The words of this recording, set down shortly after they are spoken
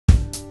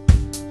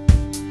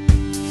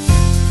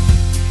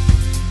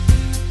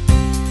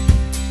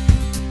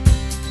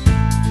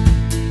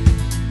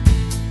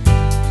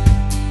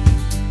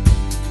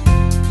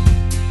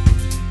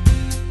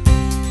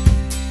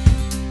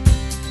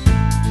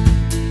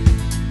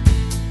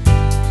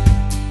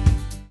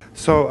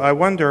So I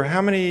wonder how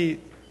many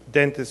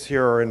dentists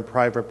here are in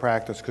private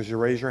practice? Could you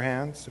raise your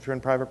hands if you're in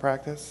private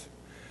practice?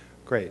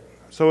 Great.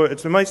 So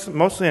it's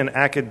mostly an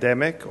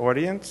academic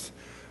audience,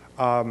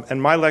 and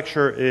my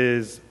lecture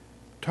is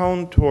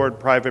toned toward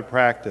private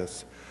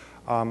practice.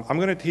 I'm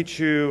going to teach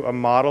you a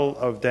model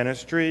of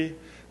dentistry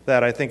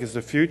that I think is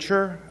the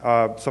future.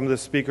 Some of the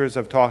speakers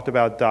have talked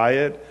about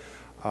diet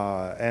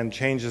and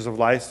changes of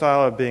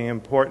lifestyle as being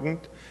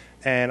important,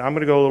 and I'm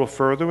going to go a little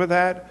further with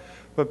that.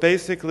 But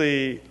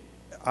basically,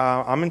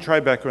 I'm in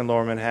Tribeca in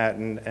Lower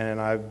Manhattan,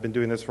 and I've been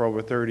doing this for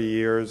over 30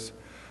 years.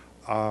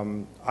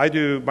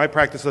 My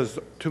practice is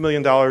 $2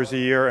 million a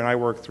year, and I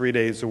work 3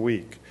 days a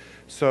week.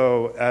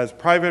 So as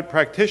private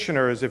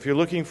practitioners, if you're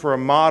looking for a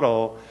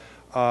model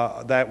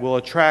that will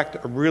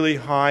attract a really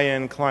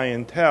high-end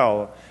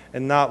clientele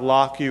and not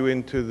lock you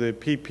into the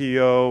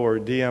PPO or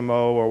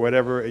DMO or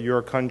whatever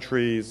your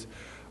country's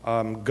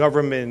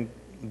government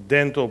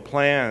dental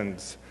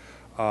plans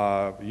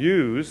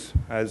use,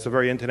 as a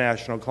very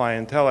international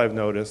clientele I've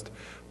noticed.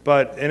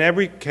 But in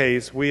every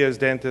case, we as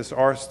dentists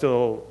are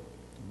still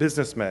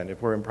businessmen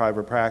if we're in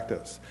private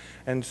practice.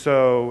 And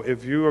so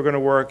if you are going to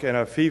work in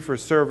a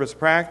fee-for-service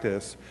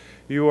practice,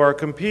 you are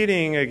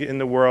competing in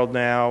the world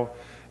now,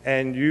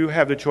 and you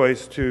have the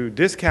choice to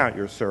discount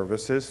your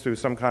services through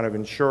some kind of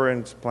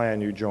insurance plan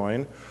you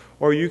join,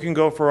 or you can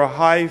go for a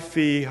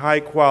high-fee,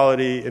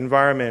 high-quality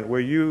environment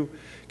where you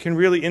can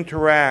really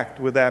interact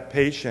with that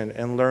patient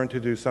and learn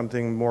to do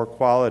something more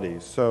quality.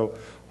 So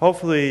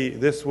hopefully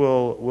this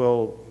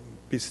will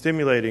be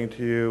stimulating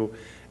to you,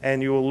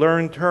 and you will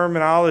learn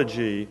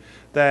terminology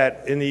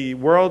that in the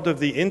world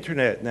of the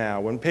internet now,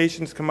 when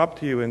patients come up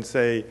to you and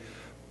say,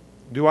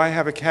 do I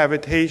have a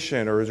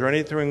cavitation, or is there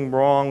anything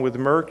wrong with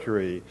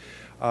mercury?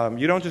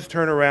 You don't just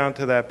turn around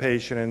to that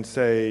patient and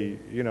say,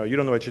 you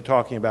don't know what you're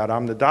talking about,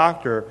 I'm the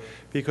doctor,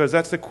 because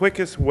that's the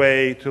quickest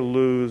way to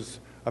lose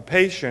a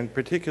patient,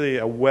 particularly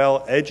a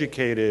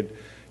well-educated,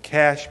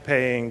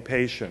 cash-paying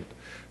patient.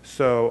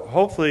 So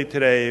hopefully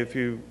today, if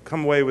you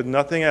come away with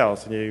nothing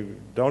else, and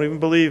you don't even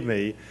believe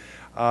me,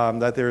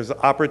 that there's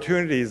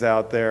opportunities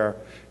out there,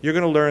 you're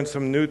going to learn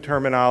some new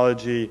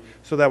terminology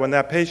so that when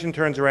that patient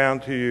turns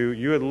around to you,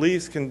 you at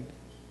least can,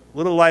 a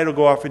little light will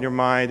go off in your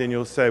mind and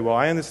you'll say, well,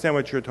 I understand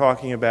what you're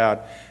talking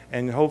about,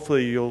 and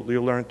hopefully you'll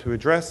learn to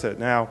address it.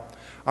 Now,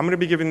 I'm going to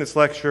be giving this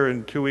lecture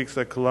in 2 weeks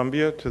at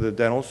Columbia to the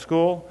dental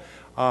school.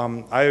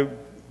 I've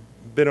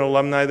been an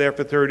alumni there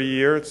for 30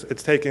 years.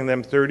 It's taken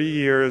them 30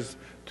 years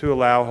to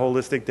allow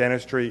holistic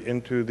dentistry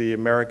into the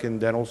American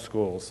dental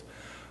schools,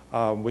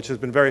 which has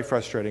been very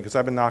frustrating because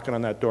I've been knocking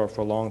on that door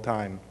for a long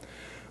time.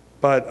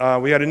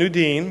 But we had a new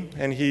dean,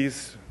 and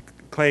he's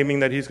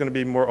claiming that he's going to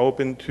be more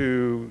open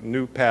to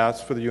new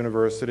paths for the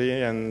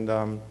university,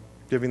 and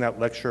giving that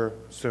lecture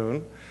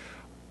soon.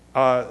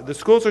 The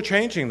schools are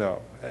changing,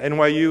 though.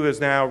 NYU has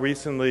now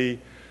recently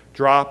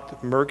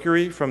dropped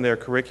mercury from their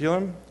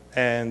curriculum,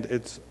 and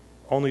it's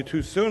only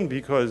too soon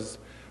because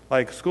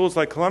schools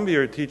like Columbia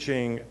are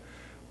teaching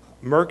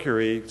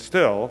mercury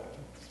still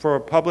for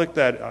a public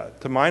that,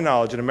 to my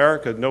knowledge, in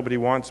America, nobody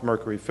wants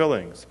mercury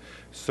fillings.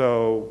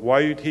 So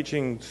why are you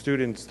teaching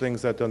students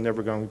things that they're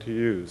never going to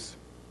use?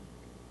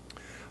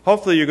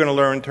 Hopefully you're going to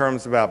learn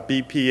terms about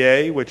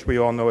BPA, which we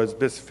all know as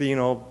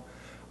bisphenol,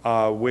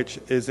 which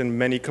is in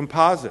many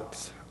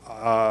composites.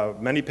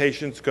 Many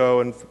patients go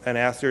and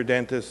ask their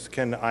dentist,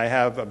 can I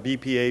have a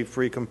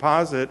BPA-free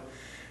composite?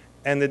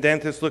 And the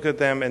dentists look at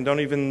them and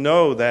don't even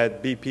know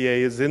that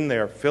BPA is in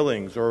their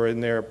fillings or in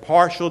their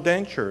partial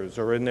dentures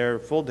or in their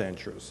full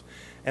dentures,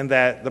 and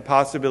that the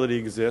possibility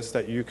exists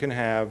that you can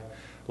have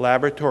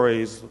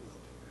laboratories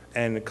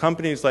and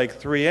companies like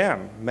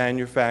 3M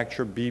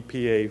manufacture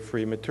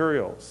BPA-free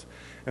materials.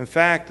 In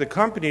fact, the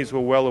companies were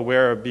well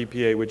aware of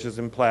BPA, which is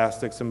in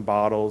plastics and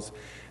bottles,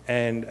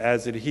 and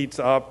as it heats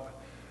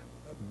up,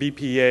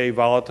 BPA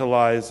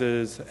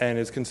volatilizes and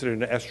is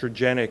considered an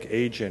estrogenic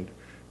agent,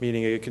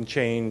 meaning it can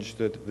change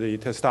the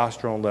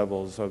testosterone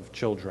levels of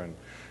children.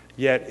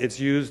 Yet it's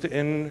used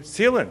in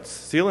sealants.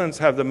 Sealants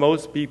have the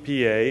most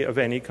BPA of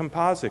any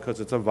composite because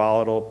it's a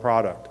volatile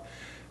product.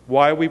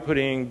 Why are we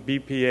putting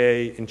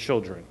BPA in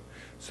children?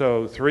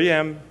 So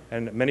 3M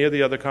and many of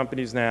the other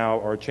companies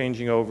now are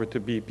changing over to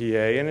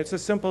BPA, and it's a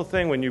simple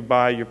thing when you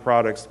buy your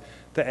products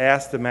to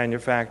ask the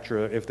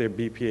manufacturer if they're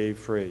BPA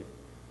free.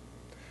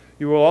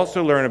 You will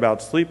also learn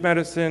about sleep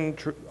medicine,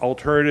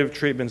 alternative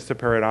treatments to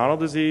periodontal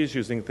disease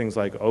using things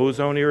like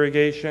ozone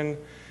irrigation,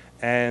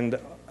 and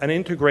an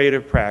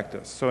integrative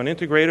practice. So an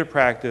integrative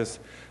practice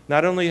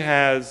not only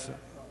has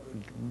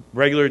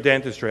regular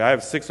dentistry. I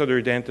have 6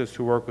 other dentists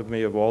who work with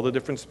me of all the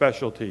different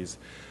specialties,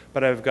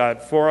 but I've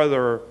got 4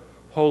 other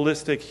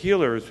holistic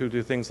healers who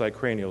do things like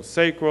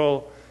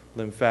craniosacral,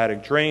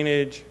 lymphatic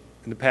drainage.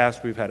 In the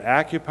past, we've had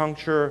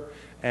acupuncture,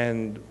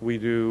 and we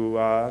do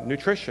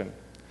nutrition.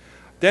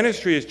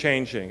 Dentistry is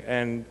changing,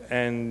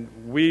 and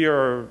we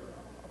are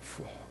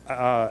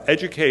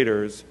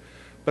educators,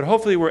 but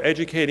hopefully we're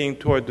educating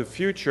toward the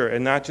future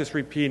and not just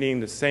repeating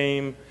the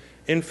same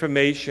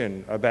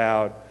information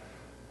about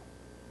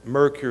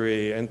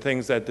mercury and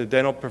things that the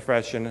dental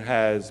profession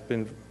has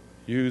been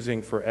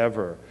using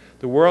forever.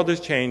 The world is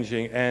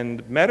changing,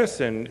 and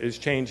medicine is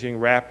changing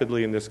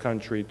rapidly in this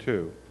country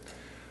too.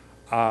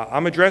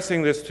 I'm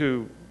addressing this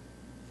to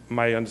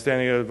my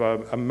understanding of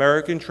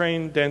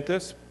American-trained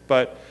dentists,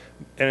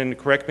 and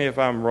correct me if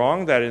I'm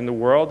wrong, that in the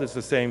world it's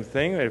the same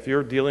thing. If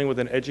you're dealing with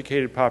an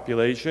educated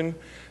population,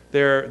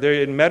 they're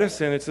in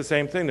medicine, it's the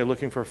same thing. They're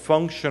looking for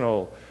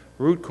functional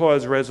root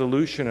cause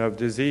resolution of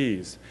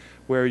disease,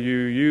 where you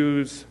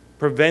use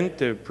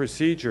preventive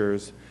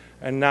procedures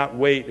and not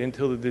wait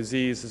until the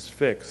disease is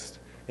fixed.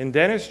 In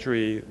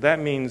dentistry, that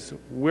means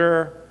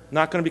we're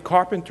not going to be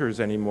carpenters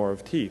anymore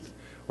of teeth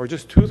or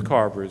just tooth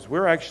carvers.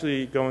 We're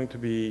actually going to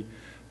be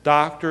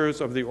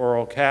doctors of the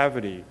oral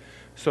cavity.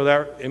 So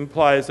that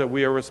implies that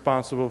we are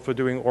responsible for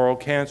doing oral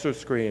cancer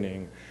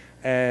screening.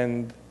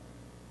 And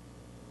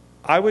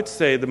I would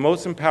say the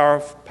most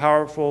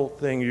powerful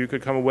thing you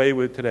could come away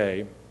with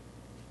today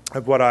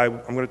of what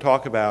I'm going to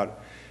talk about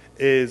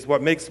is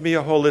what makes me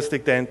a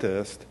holistic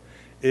dentist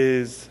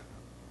is,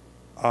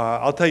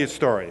 I'll tell you a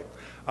story.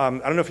 I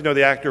don't know if you know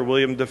the actor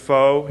William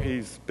Dafoe.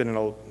 He's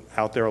been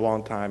out there a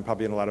long time,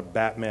 probably in a lot of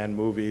Batman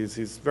movies.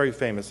 He's a very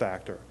famous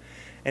actor.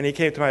 And he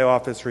came to my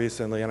office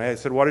recently, and I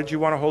said, "Why did you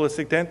want a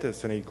holistic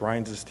dentist?" And he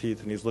grinds his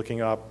teeth, and he's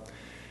looking up.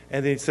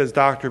 And then he says,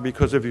 "Doctor,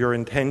 because of your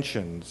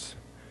intentions."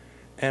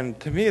 And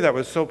to me, that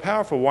was so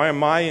powerful. Why are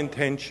my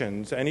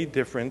intentions any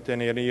different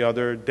than any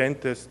other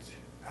dentist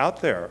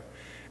out there?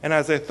 And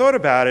as I thought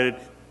about it,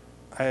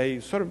 I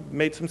sort of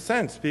made some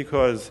sense,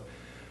 because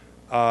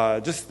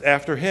just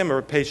after him,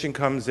 a patient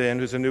comes in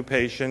who's a new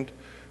patient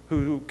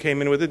who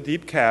came in with a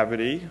deep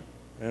cavity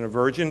and a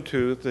virgin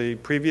tooth. The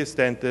previous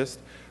dentist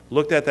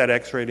looked at that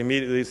x-ray and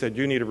immediately said,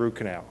 "You need a root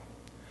canal."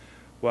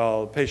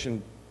 Well, the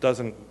patient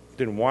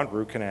didn't want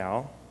root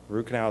canal.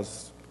 Root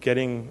canal's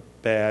getting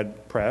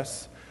bad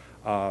press.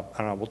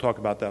 We'll talk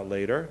about that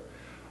later.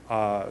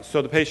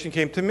 So the patient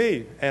came to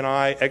me, and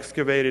I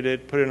excavated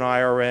it, put an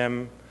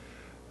IRM.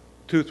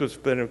 Tooth was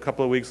spent a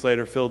couple of weeks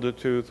later, filled the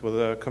tooth with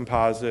a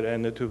composite,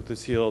 and the tooth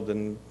was healed,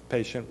 and the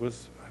patient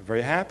was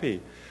very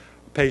happy.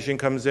 The patient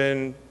comes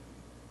in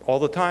all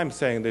the time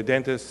saying,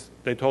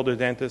 they told the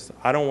dentist,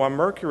 "I don't want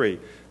mercury."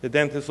 The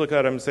dentist look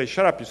at him and say,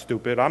 "Shut up, you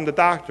stupid, I'm the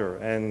doctor."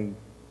 And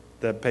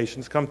the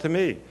patients come to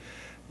me.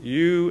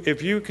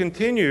 If you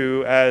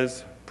continue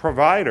as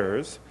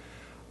providers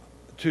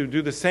to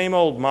do the same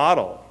old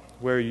model,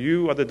 where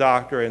you are the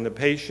doctor and the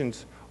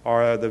patients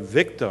are the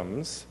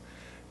victims,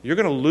 you're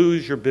going to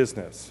lose your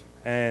business.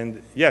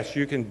 And yes,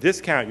 you can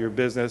discount your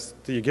business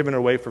till you're giving it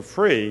away for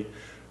free,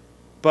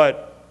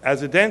 but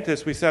as a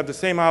dentist, we still have the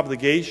same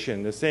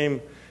obligation, the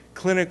same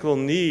clinical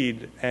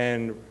need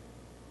and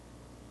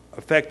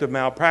effective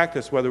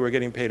malpractice, whether we're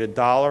getting paid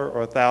 $1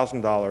 or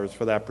 $1,000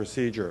 for that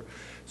procedure.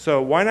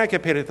 So why not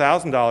get paid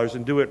 $1,000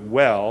 and do it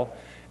well?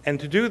 And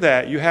to do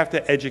that, you have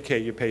to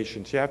educate your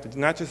patients. You have to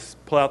not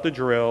just pull out the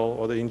drill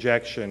or the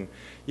injection.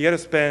 You got to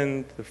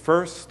spend the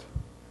first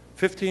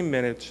 15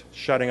 minutes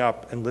shutting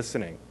up and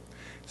listening.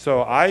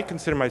 So I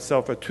consider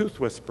myself a tooth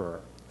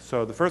whisperer.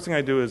 So the first thing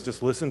I do is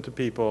just listen to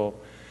people,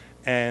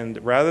 and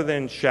rather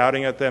than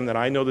shouting at them that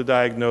I know the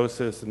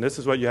diagnosis and this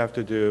is what you have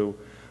to do,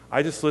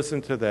 I just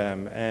listen to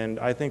them, and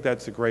I think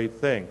that's a great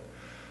thing.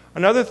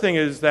 Another thing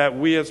is that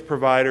we as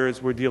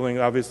providers, we're dealing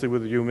obviously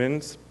with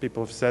humans,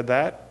 people have said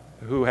that,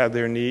 who have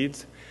their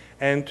needs,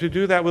 and to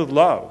do that with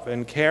love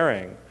and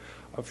caring.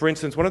 For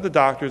instance, one of the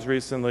doctors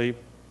recently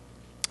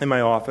in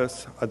my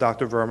office,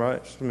 Dr.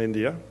 Verma from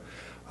India,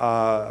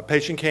 a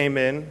patient came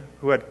in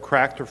who had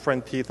cracked her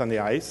front teeth on the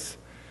ice.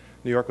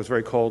 New York was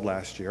very cold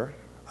last year.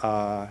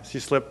 She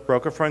slipped,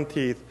 broke her front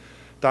teeth.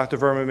 Dr.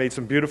 Verma made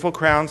some beautiful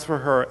crowns for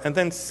her and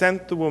then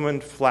sent the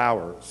woman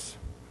flowers.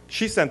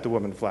 She sent the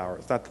woman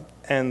flowers.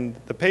 And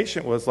the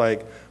patient was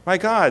like, "My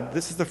God,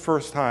 this is the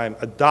first time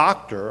a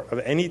doctor of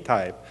any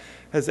type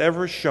has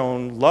ever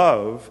shown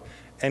love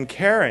and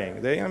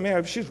caring."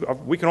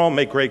 We can all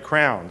make great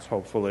crowns,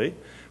 hopefully,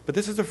 but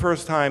this is the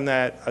first time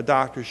that a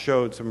doctor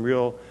showed some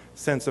real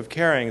sense of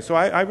caring. So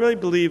I really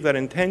believe that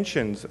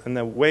intentions and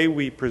the way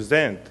we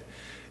present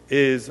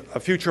is a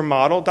future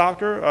model,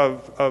 doctor,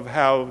 of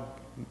how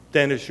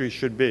dentistry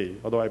should be,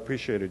 although I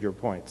appreciated your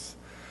points.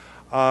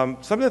 Some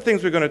of the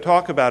things we're going to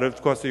talk about,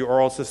 of course, the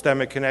oral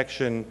systemic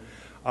connection.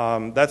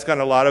 That's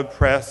gotten a lot of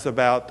press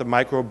about the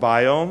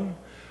microbiome,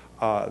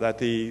 that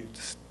the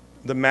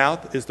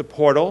mouth is the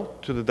portal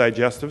to the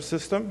digestive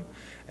system,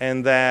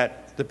 and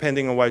that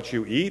depending on what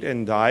you eat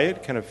and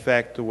diet can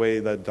affect the way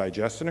that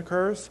digestion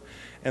occurs,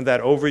 and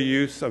that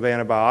overuse of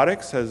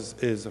antibiotics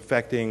is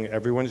affecting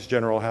everyone's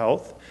general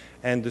health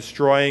and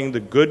destroying the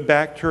good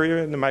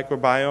bacteria in the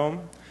microbiome.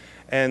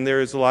 And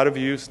there is a lot of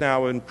use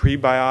now in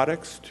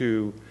prebiotics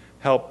to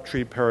help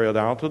treat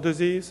periodontal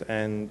disease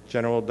and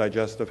general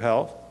digestive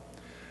health.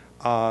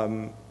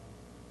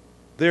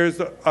 There's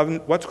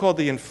what's called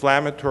the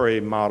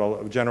inflammatory model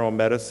of general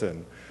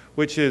medicine,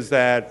 which is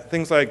that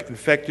things like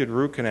infected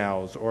root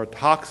canals or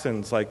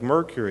toxins like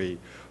mercury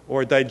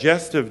or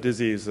digestive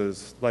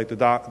diseases like the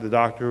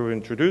doctor who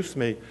introduced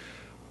me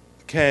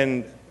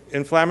can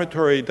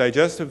inflammatory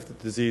digestive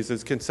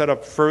diseases can set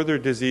up further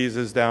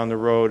diseases down the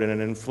road in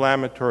an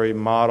inflammatory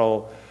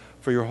model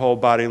for your whole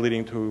body,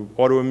 leading to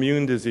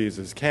autoimmune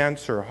diseases,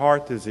 cancer,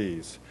 heart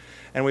disease.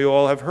 And we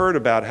all have heard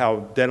about how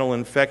dental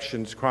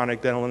infections,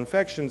 chronic dental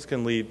infections,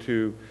 can lead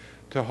to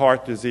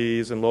heart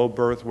disease and low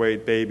birth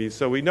weight babies.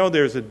 So we know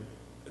there's a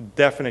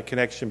definite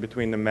connection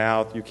between the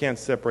mouth. You can't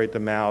separate the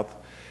mouth.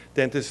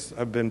 Dentists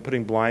have been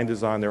putting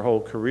blinders on their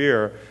whole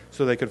career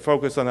so they could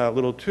focus on that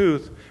little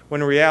tooth,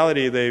 when in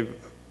reality they've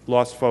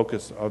lost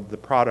focus of the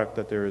product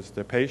that there is to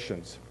their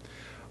patients.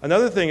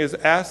 Another thing is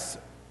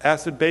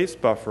acid-base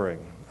buffering.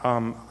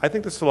 I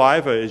think the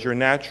saliva is your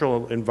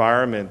natural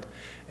environment,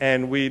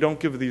 and we don't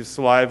give the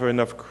saliva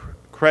enough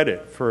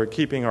credit for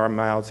keeping our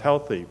mouths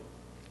healthy.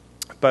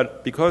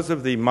 But because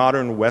of the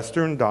modern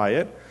Western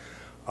diet,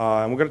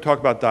 and we're going to talk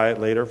about diet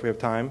later if we have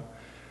time,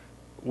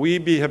 we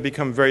have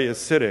become very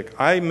acidic.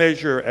 I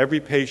measure every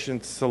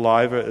patient's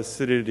saliva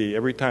acidity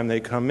every time they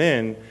come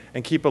in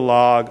and keep a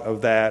log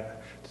of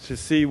that to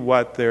see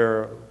what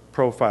their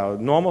profile.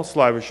 Normal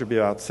saliva should be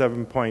about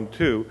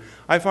 7.2.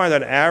 I find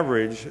that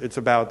average it's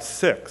about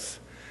 6.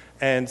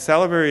 And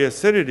salivary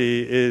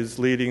acidity is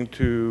leading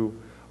to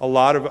a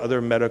lot of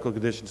other medical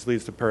conditions. It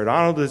leads to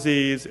periodontal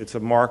disease. It's a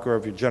marker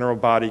of your general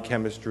body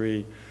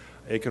chemistry.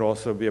 It could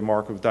also be a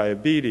marker of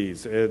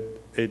diabetes.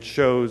 It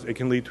shows it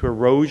can lead to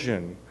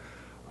erosion.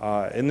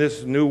 In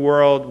this new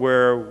world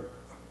where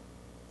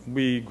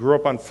we grew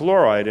up on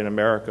fluoride in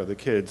America, the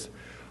kids,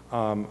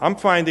 I'm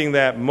finding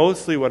that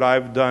mostly what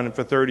I've done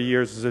for 30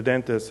 years as a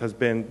dentist has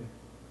been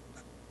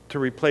to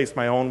replace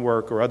my own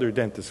work or other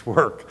dentists'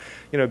 work.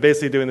 You know,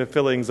 basically doing the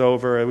fillings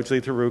over, which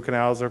lead to root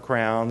canals or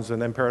crowns,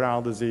 and then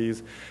periodontal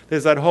disease.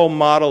 There's that whole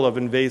model of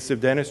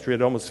invasive dentistry.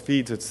 It almost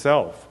feeds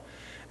itself.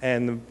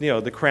 And, you know,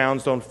 the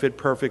crowns don't fit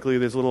perfectly.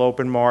 There's a little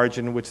open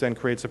margin, which then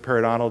creates a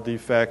periodontal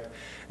defect.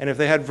 And if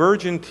they had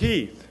virgin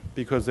teeth,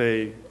 because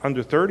they,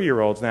 under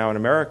 30-year-olds now in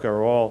America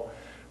are all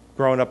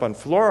grown up on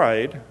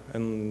fluoride,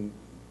 and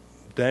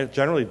they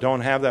generally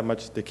don't have that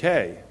much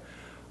decay.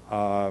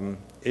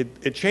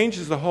 It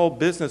changes the whole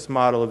business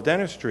model of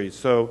dentistry.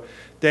 So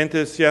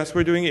dentists, yes,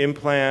 we're doing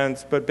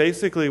implants, but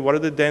basically what are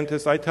the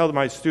dentists? I tell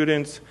my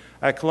students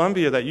at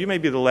Columbia that you may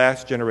be the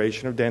last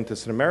generation of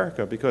dentists in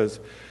America, because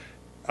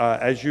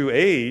as you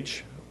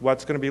age,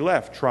 what's going to be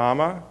left?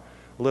 Trauma,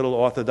 a little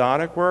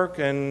orthodontic work,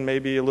 and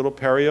maybe a little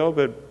perio,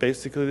 but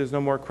basically there's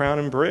no more crown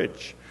and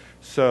bridge.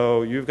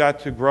 So you've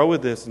got to grow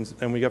with this,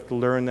 and we have to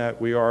learn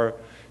that we are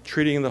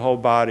treating the whole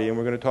body, and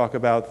we're going to talk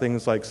about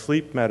things like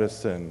sleep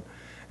medicine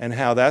and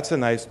how that's a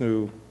nice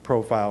new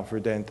profile for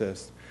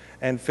dentists,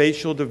 and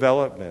facial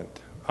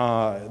development.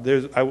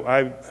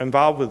 I'm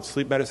involved with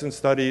sleep medicine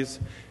studies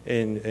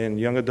in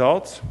young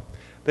adults.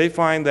 They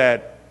find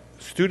that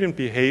student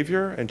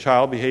behavior and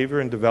child behavior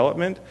and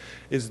development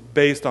is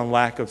based on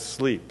lack of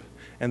sleep,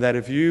 and that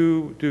if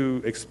you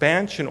do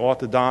expansion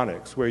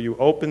orthodontics, where you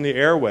open the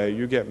airway,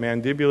 you get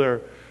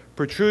mandibular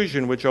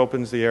protrusion, which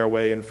opens the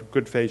airway, and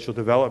good facial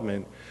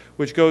development,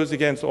 which goes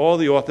against all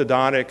the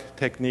orthodontic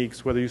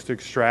techniques where they used to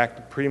extract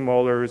the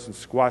premolars and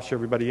squash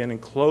everybody in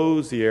and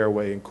close the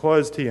airway and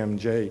cause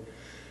TMJ,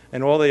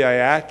 and all the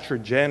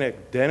iatrogenic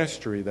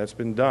dentistry that's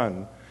been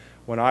done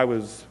when I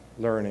was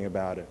learning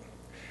about it.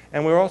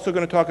 And we're also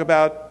going to talk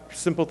about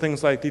simple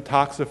things like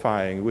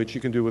detoxifying, which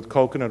you can do with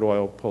coconut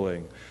oil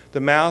pulling. The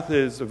mouth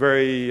is a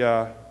very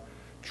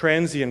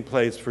transient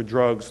place for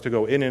drugs to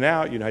go in and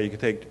out. You know how you can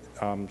take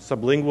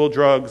sublingual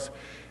drugs.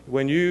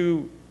 When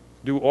you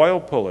do oil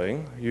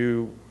pulling,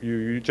 you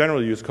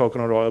generally use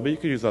coconut oil, but you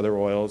could use other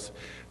oils.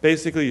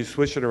 Basically, you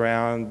swish it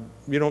around.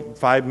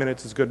 5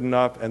 minutes is good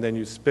enough, and then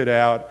you spit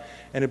out,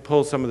 and it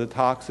pulls some of the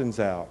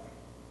toxins out.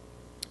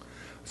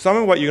 Some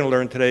of what you're going to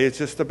learn today is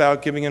just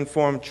about giving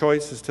informed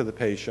choices to the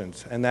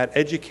patients, and that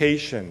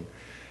education.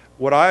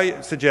 What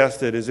I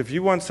suggested is if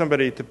you want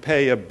somebody to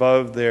pay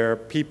above their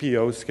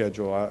PPO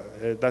schedule,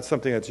 that's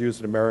something that's used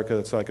in America.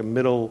 That's like a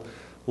middle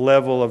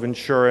level of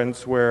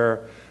insurance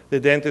where the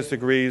dentist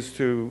agrees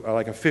to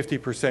like a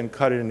 50%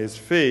 cut in his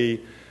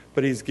fee,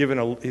 but he's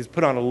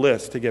put on a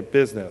list to get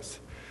business.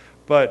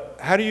 But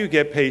how do you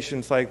get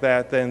patients like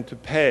that then to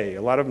pay?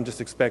 A lot of them just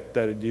expect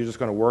that you're just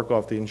going to work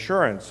off the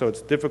insurance. So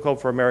it's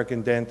difficult for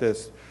American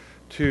dentists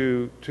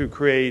to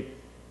create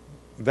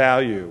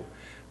value,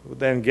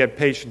 then get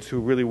patients who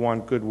really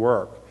want good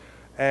work.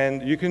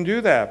 And you can do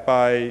that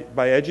by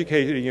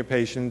educating your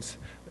patients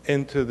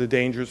into the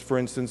dangers, for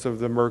instance, of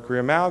the mercury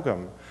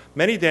amalgam.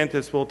 Many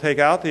dentists will take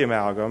out the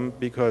amalgam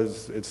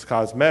because it's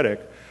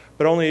cosmetic,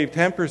 but only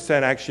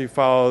 10% actually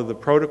follow the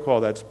protocol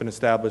that's been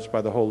established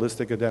by the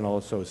Holistic Dental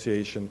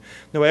Association.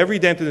 Now, every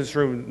dentist in this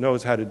room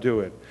knows how to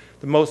do it.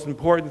 The most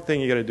important thing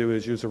you got to do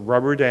is use a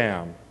rubber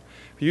dam.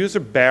 If you use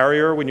a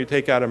barrier when you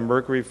take out a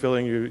mercury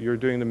filling, you're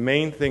doing the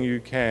main thing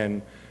you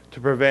can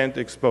to prevent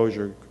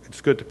exposure.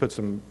 It's good to put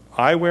some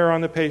eyewear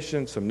on the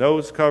patient, some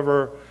nose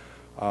cover,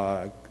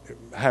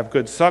 have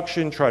good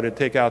suction, try to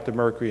take out the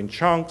mercury in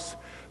chunks.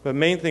 But the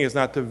main thing is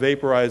not to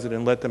vaporize it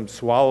and let them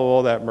swallow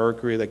all that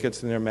mercury that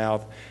gets in their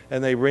mouth,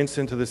 and they rinse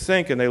into the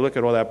sink and they look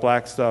at all that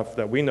black stuff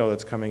that we know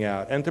that's coming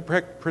out. And to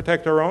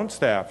protect our own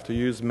staff, to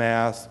use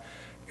masks,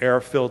 air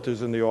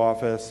filters in the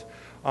office.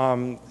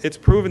 It's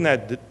proven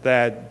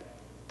that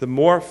the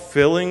more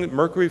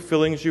mercury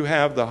fillings you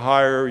have, the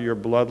higher your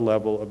blood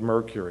level of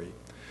mercury.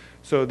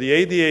 So the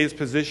ADA's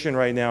position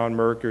right now on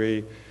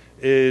mercury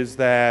is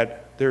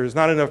that there is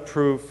not enough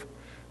proof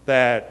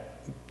that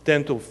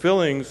dental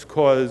fillings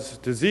cause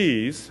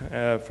disease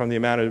from the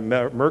amount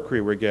of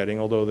mercury we're getting,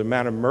 although the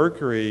amount of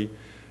mercury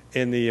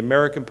in the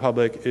American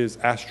public is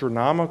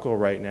astronomical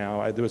right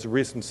now. There was a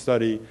recent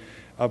study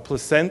of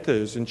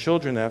placentas in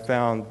children that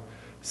found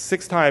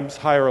 6 times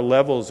higher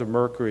levels of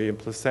mercury in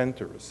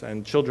placentas,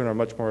 and children are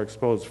much more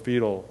exposed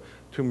fetal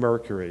to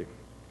mercury.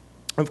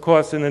 Of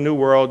course, in the new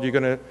world, you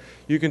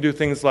can do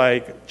things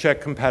like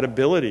check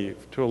compatibility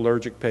to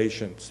allergic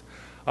patients.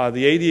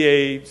 The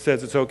ADA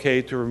says it's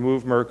okay to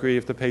remove mercury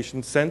if the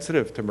patient's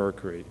sensitive to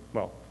mercury.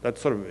 Well,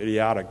 that's sort of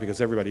idiotic because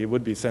everybody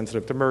would be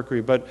sensitive to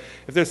mercury, but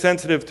if they're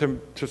sensitive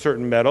to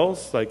certain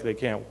metals, like they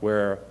can't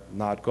wear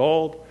not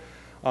gold,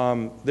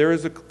 there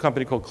is a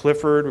company called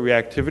Clifford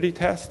Reactivity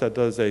Test that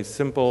does a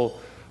simple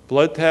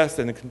blood test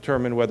and it can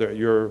determine whether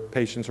your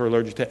patients are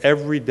allergic to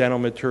every dental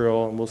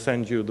material, and we'll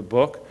send you the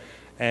book,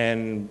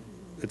 and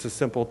it's a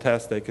simple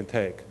test they can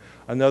take.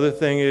 Another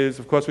thing is,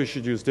 of course, we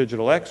should use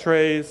digital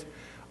x-rays.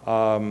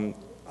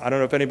 I don't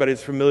know if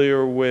anybody's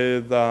familiar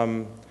with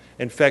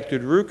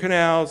infected root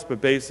canals, but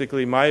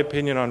basically my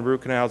opinion on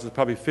root canals is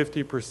probably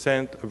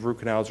 50% of root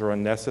canals are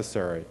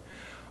unnecessary.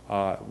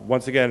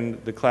 Once again,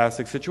 the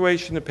classic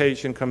situation, the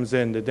patient comes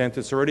in, the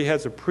dentist already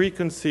has a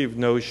preconceived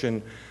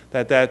notion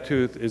that that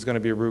tooth is going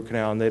to be a root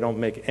canal, and they don't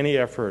make any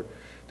effort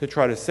to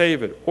try to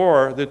save it.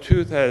 Or the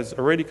tooth has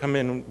already come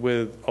in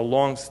with a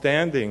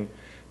long-standing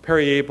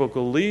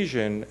periapical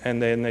lesion,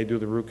 and then they do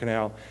the root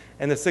canal.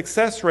 And the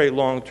success rate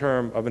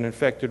long-term of an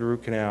infected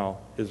root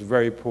canal is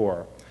very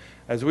poor.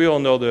 As we all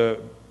know,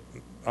 the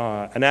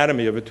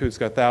anatomy of a tooth's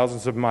got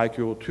thousands of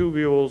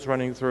microtubules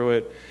running through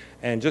it,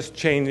 and just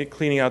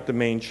cleaning out the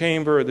main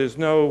chamber, there's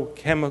no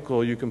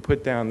chemical you can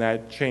put down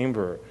that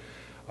chamber.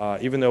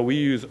 Even though we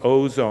use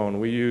ozone,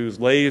 we use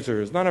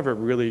lasers, none of it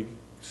really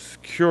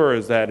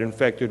cures that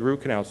infected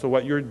root canal. So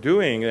what you're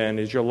doing then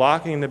is you're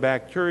locking the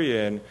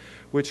bacteria in,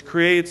 which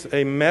creates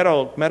a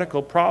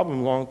medical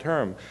problem long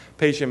term.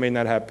 Patient may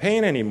not have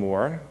pain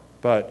anymore,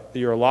 but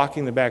you're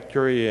locking the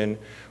bacteria in,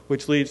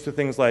 which leads to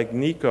things like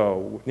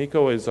NICO.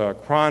 NICO is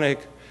chronic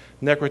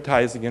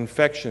necrotizing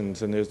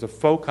infections, and there's the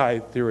foci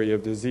theory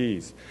of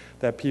disease,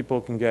 that people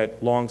can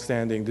get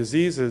long-standing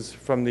diseases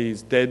from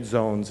these dead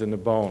zones in the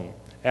bone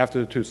after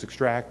the tooth's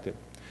extracted.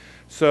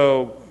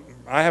 So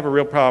I have a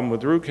real problem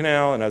with root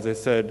canal, and as I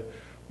said,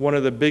 one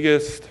of the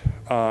biggest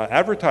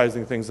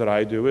advertising things that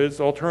I do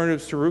is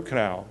alternatives to root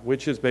canal,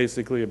 which is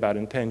basically about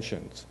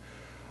intentions.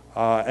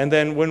 And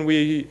then when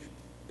we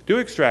do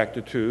extract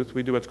a tooth,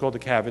 we do what's called a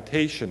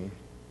cavitation.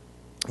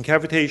 And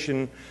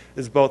cavitation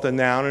is both a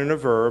noun and a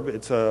verb.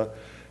 It's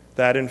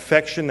that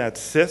infection, that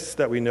cyst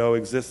that we know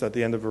exists at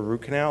the end of a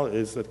root canal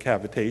is a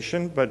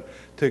cavitation. But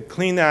to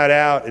clean that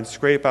out and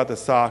scrape out the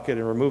socket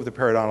and remove the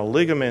periodontal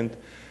ligament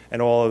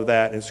and all of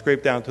that and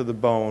scrape down to the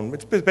bone,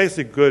 it's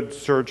basically good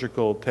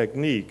surgical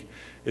technique,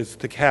 is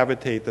to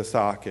cavitate the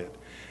socket.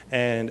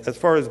 And as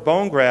far as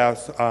bone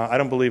grafts, I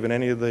don't believe in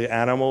any of the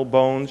animal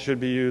bones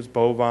should be used,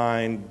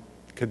 bovine,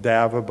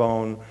 cadaver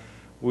bone.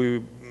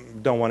 We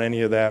don't want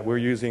any of that. We're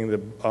using the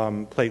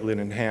platelet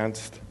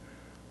enhanced.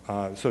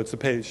 So it's the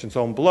patient's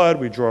own blood.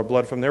 We draw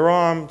blood from their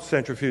arm,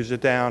 centrifuge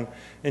it down,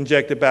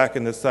 inject it back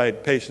in the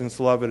site.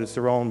 Patients love it. It's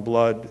their own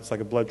blood. It's like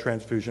a blood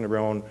transfusion of their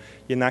own.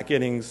 You're not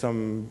getting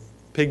some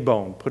pig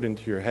bone put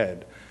into your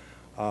head.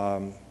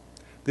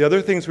 The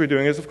other things we're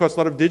doing is, of course, a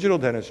lot of digital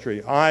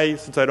dentistry.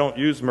 Since I don't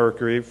use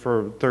mercury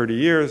for 30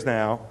 years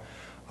now,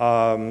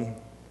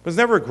 was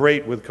never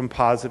great with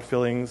composite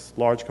fillings,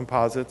 large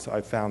composites.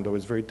 I found it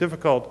was very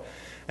difficult.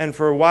 And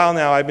for a while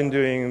now, I've been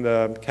doing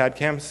the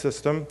CAD/CAM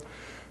system,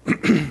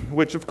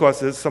 which of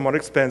course is somewhat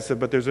expensive,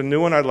 but there's a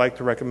new one I'd like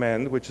to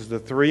recommend, which is the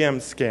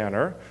 3M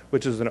scanner,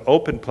 which is an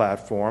open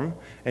platform,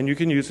 and you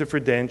can use it for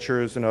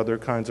dentures and other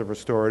kinds of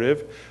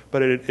restorative,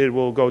 but it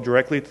will go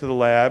directly to the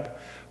lab.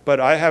 But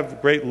I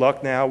have great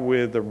luck now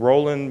with the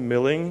Roland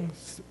milling.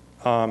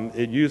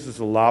 It uses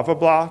a lava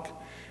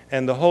block,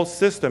 and the whole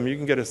system, you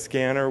can get a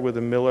scanner with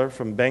a miller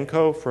from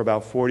Benco for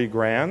about 40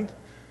 grand,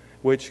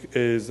 which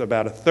is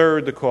about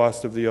 1/3 the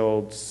cost of the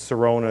old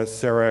Sirona,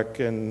 Ceric,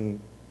 and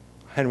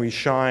Henry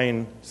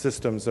Schein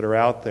systems that are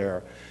out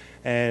there.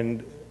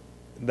 And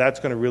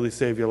that's going to really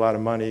save you a lot of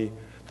money.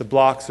 The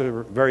blocks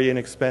are very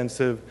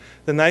inexpensive.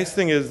 The nice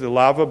thing is the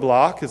lava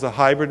block is a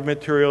hybrid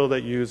material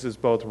that uses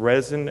both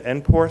resin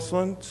and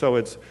porcelain, so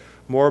it's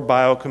more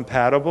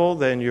biocompatible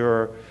than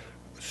your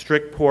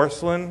strict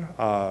porcelain.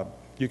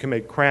 You can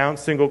make crowns,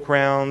 single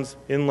crowns,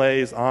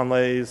 inlays,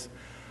 onlays.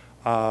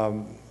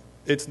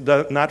 It's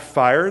not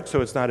fired,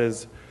 so it's not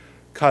as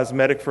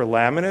cosmetic for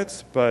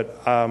laminates,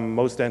 but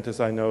most dentists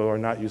I know are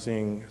not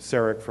using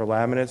CEREC for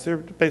laminates. They're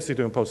basically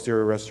doing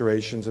posterior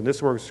restorations, and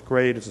this works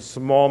great. It's a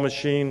small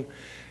machine.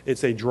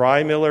 It's a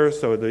dry miller,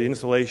 so the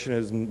installation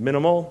is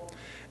minimal,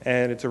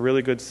 and it's a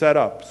really good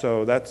setup.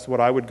 So that's what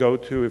I would go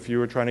to if you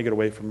were trying to get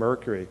away from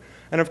mercury.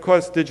 And of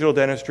course, digital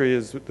dentistry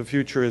is the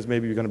future. Is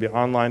maybe you're going to be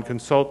online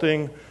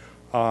consulting.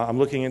 I'm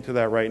looking into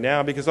that right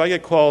now because I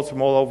get calls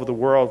from all over the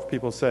world.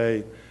 People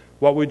say,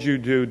 "What would you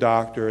do,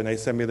 doctor?" And they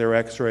send me their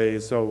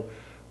X-rays. So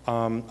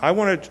I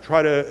want to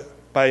try to,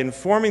 by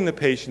informing the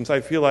patients, I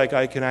feel like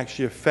I can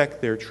actually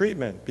affect their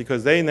treatment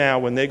because they now,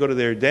 when they go to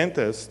their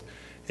dentist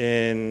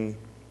in,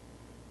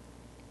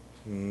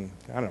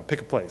 I don't know,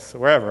 pick a place,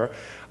 wherever,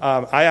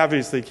 I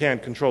obviously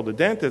can't control the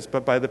dentist,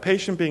 but by the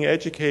patient being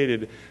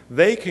educated,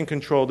 they can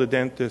control the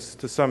dentist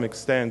to some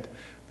extent,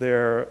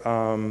 their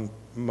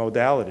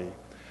modality.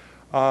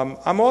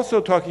 I'm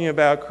also talking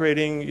about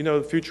creating,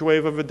 the future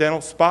wave of a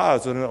dental spa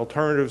as an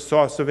alternative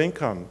source of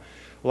income.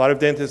 A lot of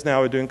dentists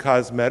now are doing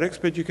cosmetics,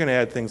 but you can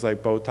add things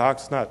like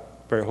Botox, not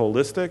very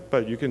holistic,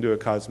 but you can do a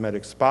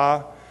cosmetic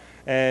spa.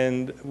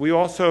 And we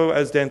also,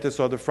 as dentists,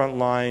 are the front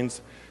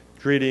lines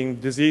treating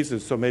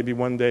diseases. So maybe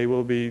one day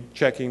we'll be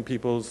checking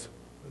people's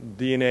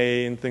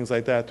DNA and things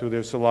like that through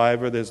their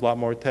saliva. There's a lot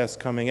more tests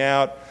coming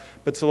out.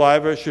 But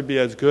saliva should be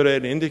as good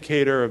an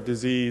indicator of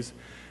disease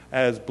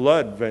as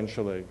blood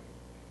eventually.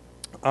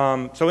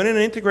 So in an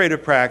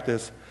integrative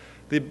practice,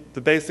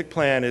 the basic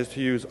plan is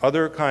to use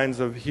other kinds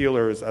of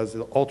healers as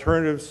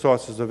alternative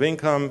sources of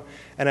income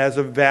and as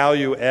a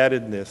value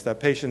addedness that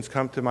patients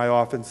come to my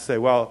office and say,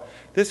 well,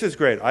 this is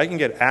great. I can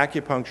get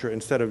acupuncture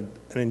instead of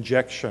an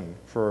injection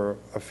for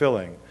a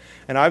filling.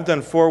 And I've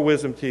done 4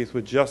 wisdom teeth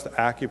with just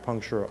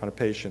acupuncture on a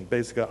patient.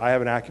 Basically, I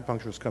have an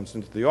acupuncturist comes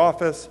into the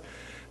office.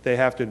 They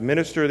have to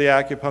administer the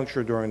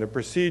acupuncture during the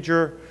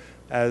procedure.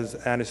 As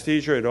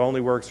anesthesia, it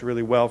only works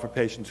really well for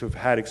patients who've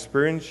had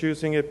experience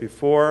using it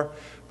before,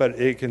 but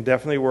it can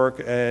definitely work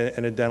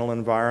in a dental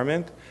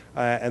environment.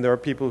 And there are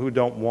people who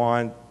don't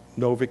want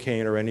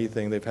Novocaine or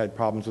anything. They've had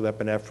problems with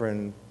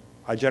epinephrine.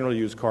 I generally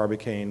use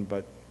carbocaine,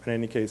 but in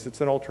any case,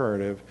 it's an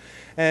alternative.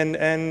 And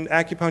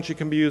acupuncture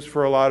can be used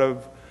for a lot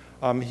of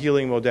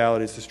healing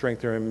modalities to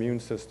strengthen their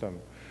immune system.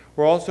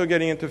 We're also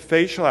getting into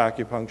facial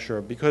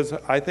acupuncture because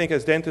I think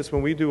as dentists,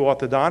 when we do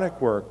orthodontic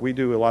work, we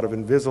do a lot of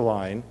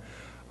Invisalign.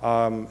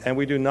 And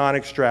we do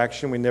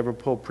non-extraction. We never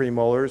pull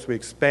premolars. We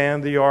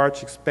expand the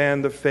arch,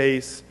 expand the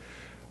face,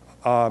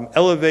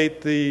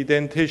 elevate the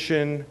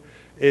dentition.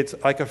 It's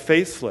like a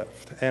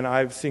facelift, and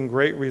I've seen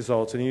great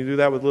results. And you do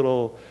that with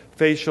little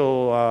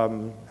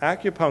facial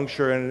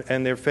acupuncture,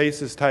 and their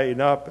faces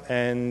tighten up,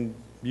 and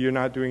you're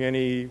not doing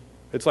any,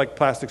 it's like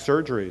plastic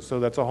surgery.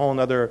 So that's a whole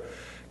other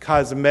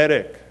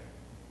cosmetic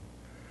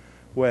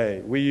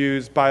way. We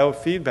use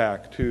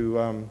biofeedback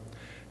to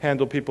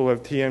handle people who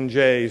have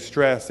TMJ,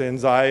 stress,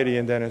 anxiety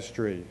in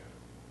dentistry.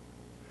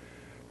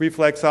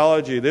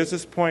 Reflexology, there's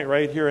this point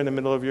right here in the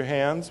middle of your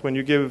hands. When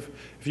you give,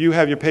 if you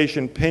have your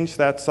patient pinch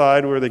that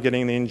side where they're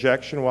getting the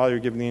injection, while you're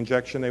giving the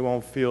injection, they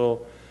won't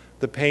feel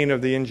the pain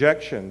of the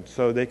injection.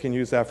 So they can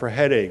use that for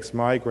headaches,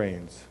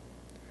 migraines.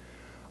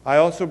 I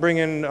also bring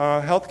in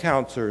health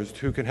counselors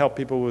who can help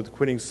people with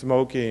quitting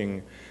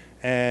smoking.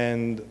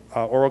 And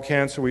oral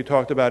cancer, we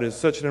talked about, is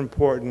such an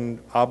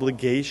important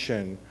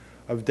obligation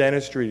of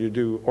dentistry to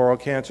do oral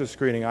cancer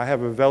screening. I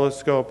have a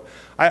veloscope.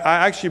 I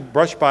actually,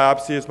 brush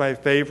biopsy is my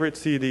favorite,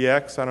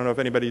 CDX. I don't know if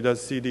anybody does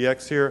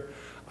CDX here.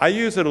 I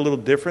use it a little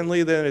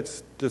differently than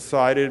it's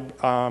decided.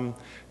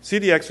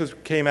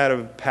 CDX came out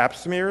of pap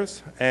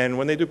smears, and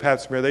when they do pap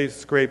smear, they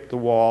scrape the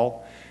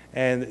wall,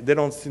 and they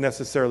don't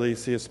necessarily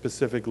see a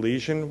specific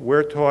lesion.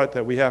 We're taught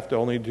that we have to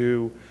only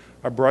do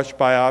a brush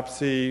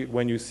biopsy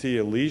when you see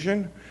a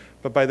lesion,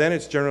 but by then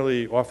it's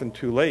generally often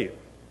too late.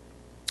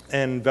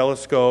 And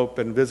Veloscope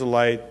and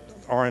Invisalign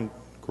aren't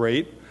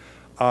great.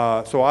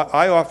 So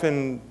I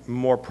often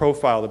more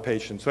profile the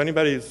patient. So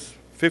anybody who's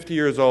 50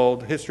 years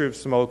old, history of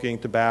smoking,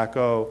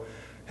 tobacco,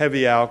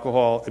 heavy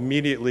alcohol,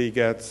 immediately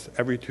gets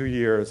every 2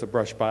 years a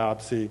brush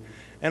biopsy.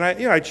 And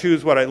I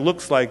choose what it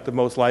looks like the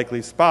most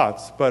likely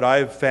spots, but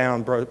I've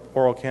found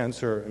oral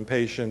cancer in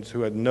patients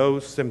who had no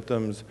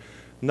symptoms,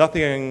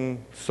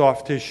 nothing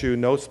soft tissue,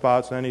 no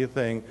spots,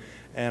 anything,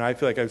 and I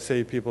feel like I've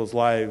saved people's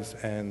lives,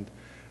 and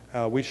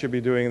we should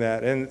be doing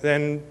that. And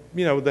then,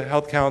 the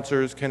health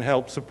counselors can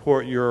help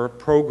support your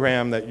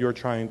program that you're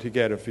trying to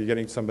get if you're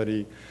getting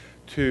somebody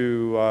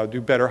to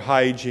do better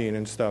hygiene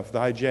and stuff. The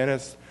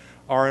hygienists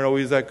aren't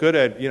always that good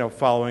at,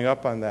 following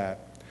up on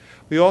that.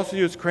 We also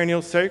use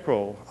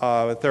craniosacral.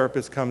 A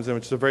therapist comes in,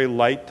 which is a very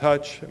light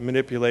touch,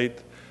 manipulate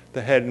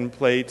the head and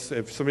plates.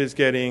 If somebody's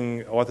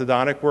getting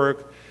orthodontic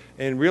work,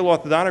 in real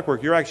orthodontic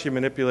work, you're actually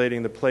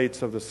manipulating the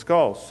plates of the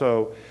skull.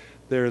 So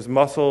there's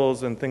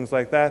muscles and things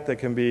like that that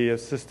can be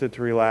assisted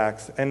to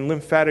relax. And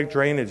lymphatic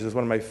drainage is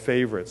one of my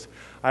favorites.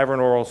 I have an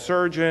oral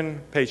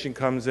surgeon. Patient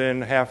comes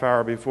in half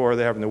hour before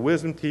they're having the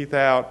wisdom teeth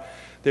out.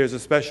 There's a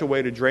special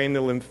way to drain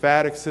the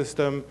lymphatic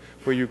system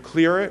where you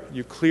clear it.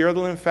 You clear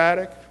the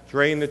lymphatic,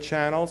 drain the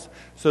channels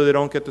so they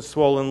don't get the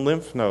swollen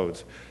lymph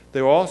nodes.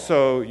 They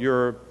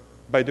also,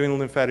 by doing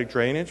lymphatic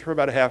drainage for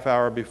about a half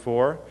hour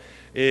before,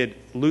 it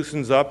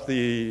loosens up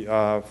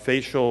the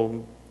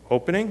facial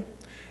opening.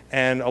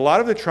 And a lot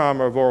of the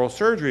trauma of oral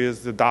surgery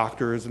is the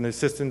doctor's and the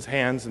assistant's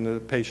hands in the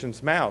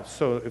patient's mouth.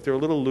 So if they're a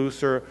little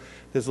looser,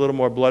 there's a little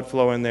more blood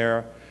flow in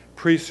there.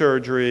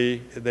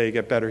 Pre-surgery, they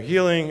get better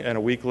healing, and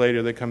a week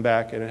later they come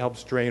back and it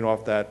helps drain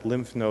off that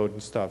lymph node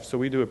and stuff. So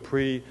we do a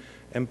pre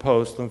and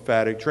post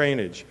lymphatic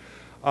drainage.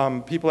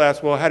 People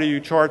ask, well, how do you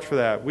charge for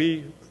that?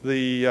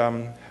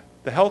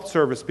 The health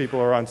service people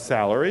are on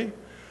salary,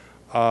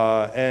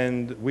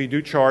 and we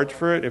do charge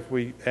for it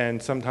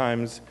and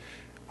sometimes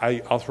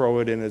I'll throw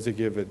it in as a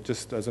give it,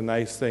 just as a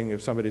nice thing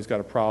if somebody's got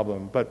a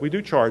problem. But we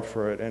do charge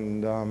for it.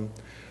 And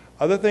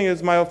other thing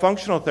is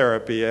myofunctional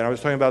therapy, and I was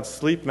talking about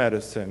sleep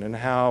medicine and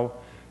how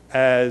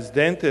as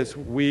dentists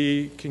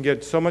we can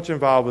get so much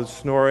involved with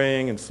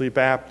snoring and sleep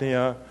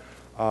apnea.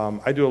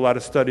 I do a lot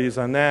of studies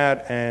on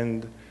that,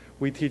 and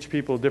we teach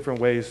people different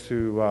ways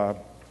to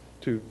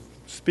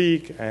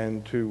speak,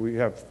 and we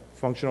have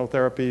functional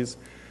therapies.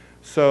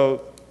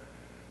 So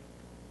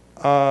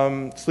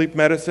sleep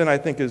medicine, I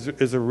think,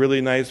 is a really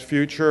nice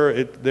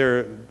future.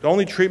 The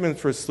only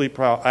treatments for sleep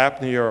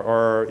apnea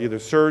are either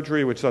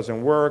surgery, which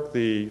doesn't work,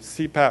 the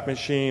CPAP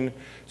machine.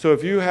 So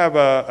if you have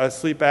a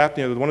sleep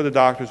apnea, one of the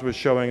doctors was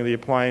showing the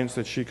appliance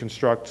that she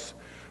constructs,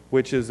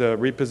 which is a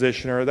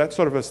repositioner. That's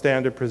sort of a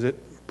standard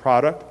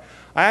product.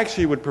 I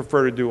actually would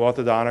prefer to do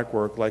orthodontic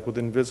work, like with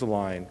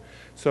Invisalign.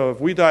 So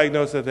if we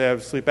diagnose that they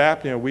have sleep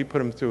apnea, we put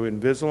them through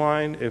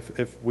Invisalign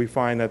if we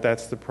find that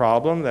that's the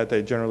problem, that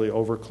they generally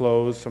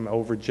overclose, some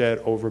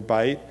overjet,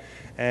 overbite.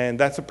 And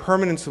that's a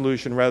permanent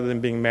solution rather than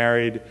being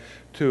married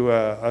to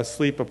a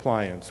sleep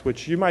appliance,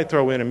 which you might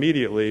throw in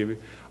immediately.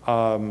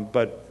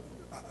 But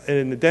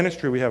in the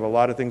dentistry, we have a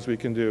lot of things we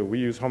can do. We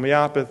use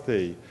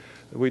homeopathy.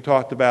 We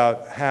talked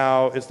about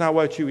how it's not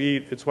what you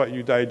eat, it's what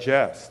you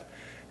digest.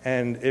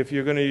 And if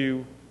you're going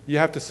to, you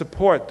have to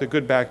support the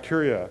good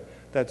bacteria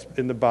that's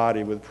in the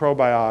body with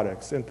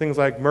probiotics. And things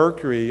like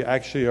mercury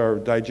actually are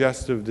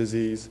digestive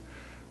disease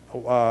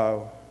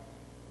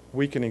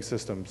weakening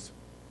systems.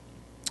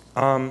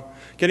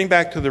 Getting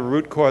back to the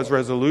root cause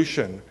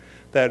resolution,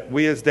 that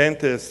we as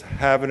dentists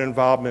have an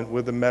involvement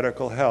with the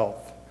medical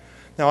health.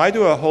 Now I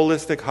do a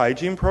holistic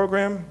hygiene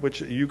program,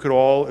 which you could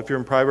all, if you're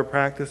in private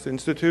practice,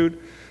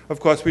 institute. Of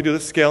course, we do the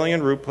scaling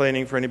and root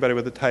planing for anybody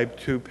with a type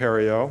 2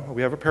 perio.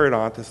 We have a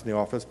periodontist in the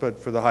office, but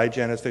for the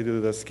hygienist, they do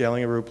the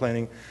scaling and root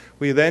planing.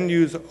 We then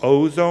use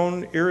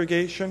ozone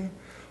irrigation.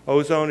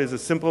 Ozone is a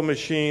simple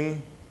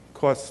machine,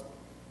 costs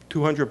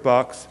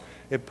 $200.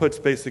 It puts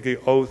basically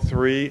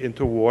O3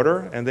 into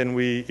water, and then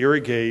we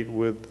irrigate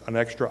with an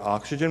extra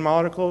oxygen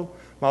molecule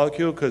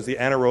because the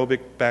anaerobic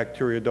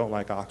bacteria don't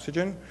like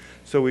oxygen.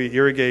 So we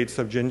irrigate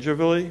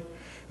subgingivally,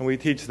 and we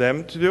teach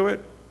them to do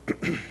it.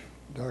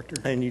 Doctor?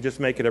 And you just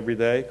make it every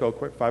day? Go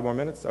quick, 5 more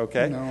minutes?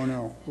 Okay.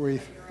 No.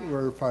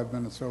 We're 5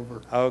 minutes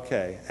over.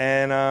 Okay.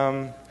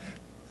 And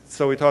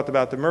so we talked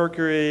about the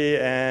mercury,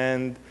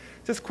 and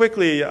just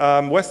quickly,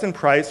 Weston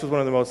Price was one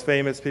of the most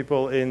famous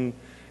people in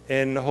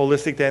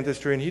holistic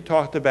dentistry, and he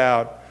talked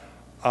about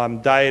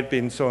diet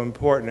being so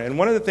important. And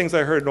one of the things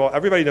I heard,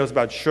 everybody knows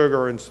about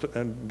sugar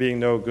and being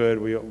no good.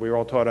 We were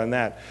all taught on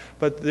that.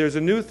 But there's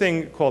a new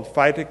thing called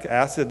phytic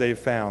acid they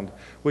found,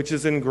 which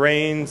is in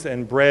grains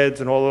and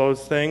breads and all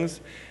those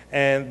things.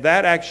 And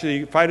that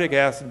actually, phytic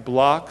acid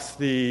blocks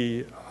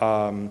the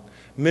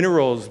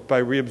minerals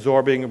by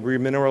reabsorbing,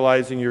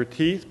 remineralizing your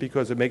teeth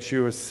because it makes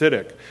you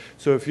acidic.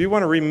 So if you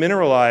want to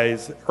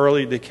remineralize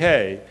early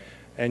decay,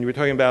 and you were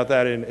talking about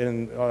that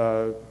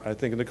I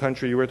think in the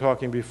country you were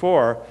talking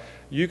before,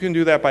 you can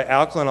do that by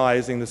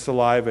alkalinizing the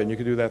saliva, and you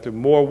can do that through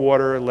more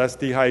water, less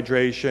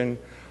dehydration,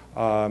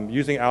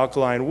 using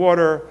alkaline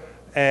water,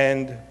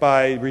 and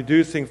by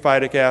reducing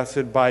phytic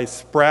acid by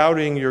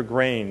sprouting your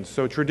grains.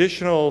 So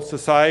traditional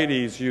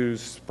societies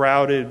use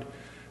sprouted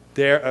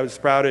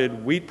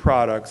wheat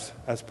products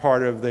as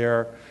part of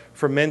their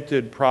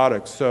fermented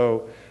products.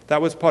 So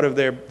that was part of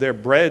their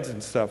breads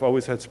and stuff,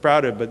 always had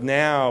sprouted, but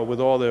now with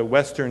all the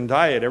Western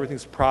diet,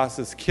 everything's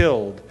processed,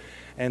 killed,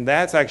 and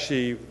that's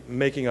actually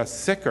making us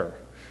sicker.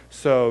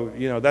 So,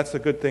 that's a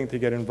good thing to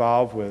get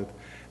involved with.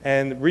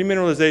 And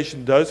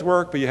remineralization does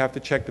work, but you have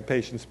to check the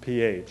patient's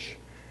pH.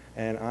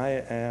 And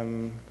I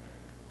am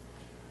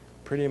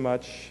pretty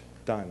much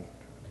done.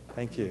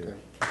 Thank you.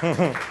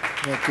 Okay.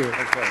 Thank you.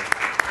 Okay.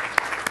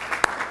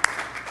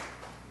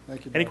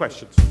 Thank you. Any Doctor.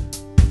 questions?